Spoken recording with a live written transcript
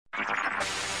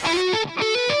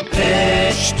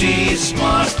HT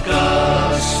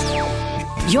Smartcast.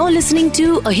 You're listening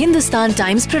to a Hindustan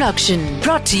Times production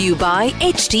brought to you by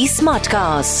HT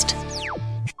Smartcast.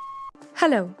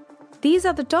 Hello, these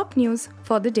are the top news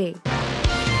for the day.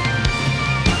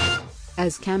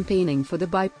 As campaigning for the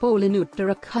bipoll in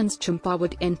Uttarakhand's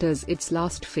Champawat enters its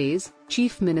last phase,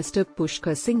 Chief Minister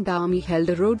Pushkar Singh Dhami held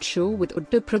a roadshow with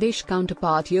Uttar Pradesh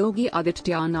counterpart Yogi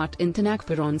Adityanath in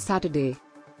Nagpur on Saturday.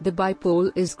 The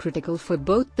bipoll is critical for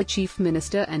both the Chief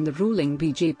Minister and the ruling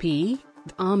BJP.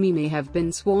 Dhami may have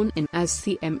been sworn in as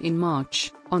CM in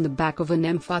March, on the back of an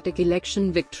emphatic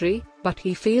election victory, but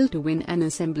he failed to win an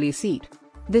assembly seat.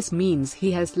 This means he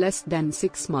has less than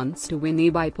 6 months to win a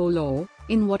bipoll or,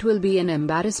 in what will be an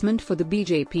embarrassment for the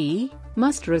BJP,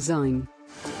 must resign.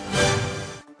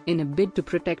 In a bid to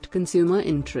protect consumer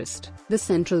interest, the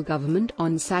central government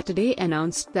on Saturday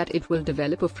announced that it will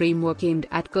develop a framework aimed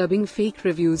at curbing fake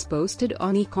reviews posted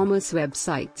on e-commerce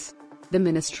websites. The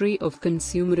Ministry of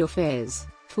Consumer Affairs,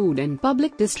 Food and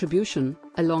Public Distribution,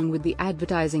 along with the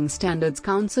Advertising Standards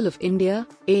Council of India,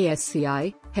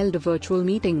 ASCI, held a virtual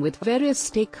meeting with various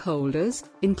stakeholders,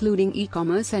 including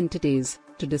e-commerce entities,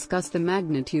 to discuss the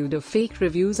magnitude of fake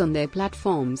reviews on their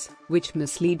platforms, which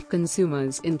mislead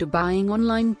consumers into buying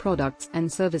online products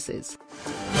and services.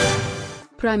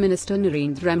 Prime Minister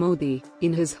Narendra Modi,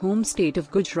 in his home state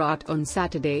of Gujarat on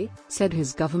Saturday, said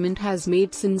his government has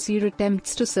made sincere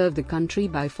attempts to serve the country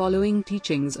by following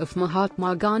teachings of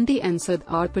Mahatma Gandhi and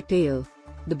Sardar Patel.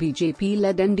 The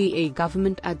BJP-led NDA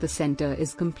government at the centre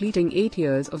is completing 8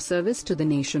 years of service to the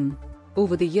nation.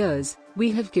 Over the years,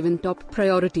 we have given top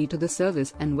priority to the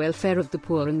service and welfare of the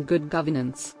poor and good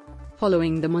governance.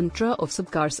 Following the mantra of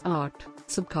Sabka Saath,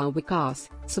 Sabka Vikas,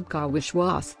 Sabka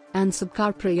Vishwas, and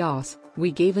Sabka Prayas, we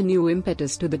gave a new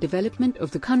impetus to the development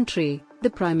of the country, the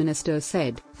Prime Minister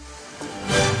said.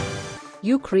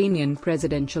 Ukrainian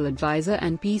presidential advisor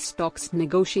and peace talks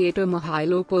negotiator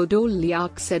Mikhailo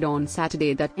Podolyak said on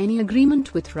Saturday that any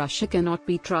agreement with Russia cannot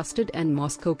be trusted and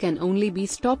Moscow can only be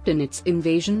stopped in its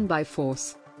invasion by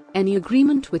force. Any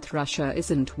agreement with Russia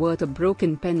isn't worth a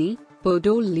broken penny,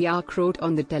 Podolyak wrote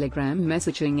on the Telegram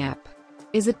messaging app.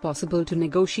 Is it possible to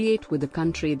negotiate with a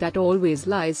country that always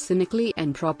lies cynically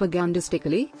and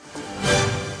propagandistically?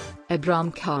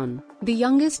 Abram Khan, the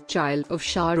youngest child of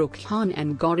Shah Rukh Khan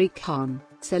and Gauri Khan,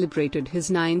 celebrated his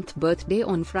 9th birthday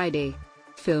on Friday.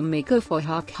 Filmmaker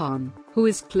Farha Khan, who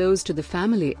is close to the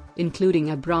family, including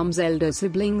Abram's elder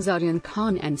siblings Aryan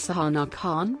Khan and Sahana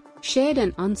Khan, shared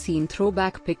an unseen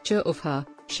throwback picture of her,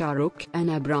 Shah Rukh and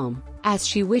Abram, as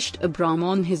she wished Abram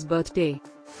on his birthday.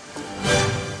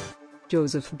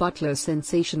 Joseph Butler's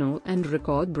sensational and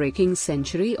record-breaking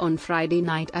century on Friday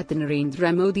night at the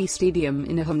Narendra Modi Stadium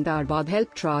in Ahmedabad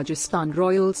helped Rajasthan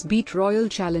Royals beat Royal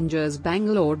Challengers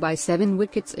Bangalore by 7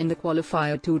 wickets in the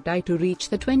qualifier 2 tie to reach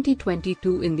the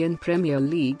 2022 Indian Premier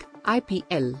League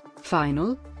 (IPL)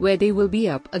 final, where they will be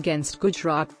up against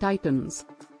Gujarat Titans.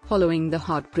 Following the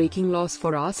heartbreaking loss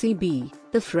for RCB,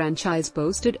 the franchise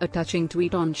posted a touching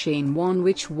tweet on Shane Warne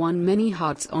which won many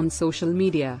hearts on social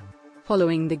media.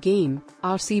 Following the game,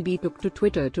 RCB took to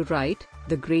Twitter to write,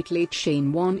 "The great late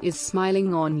Shane Warne is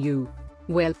smiling on you.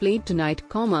 Well played tonight,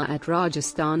 at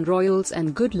Rajasthan Royals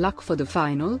and good luck for the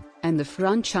final," and the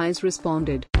franchise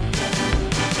responded.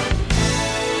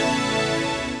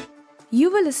 You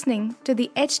were listening to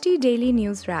the HT Daily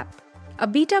News Wrap, a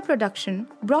beta production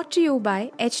brought to you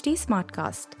by HT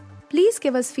Smartcast. Please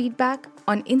give us feedback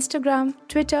on Instagram,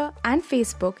 Twitter and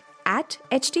Facebook at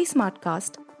HT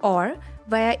Smartcast or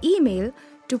via email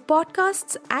to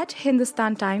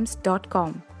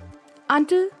podcasts@hindustantimes.com.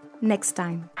 Until next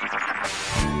time.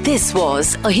 This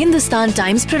was a Hindustan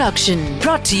Times production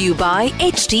brought to you by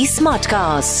HT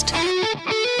Smartcast.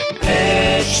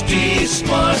 HT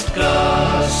Smartcast.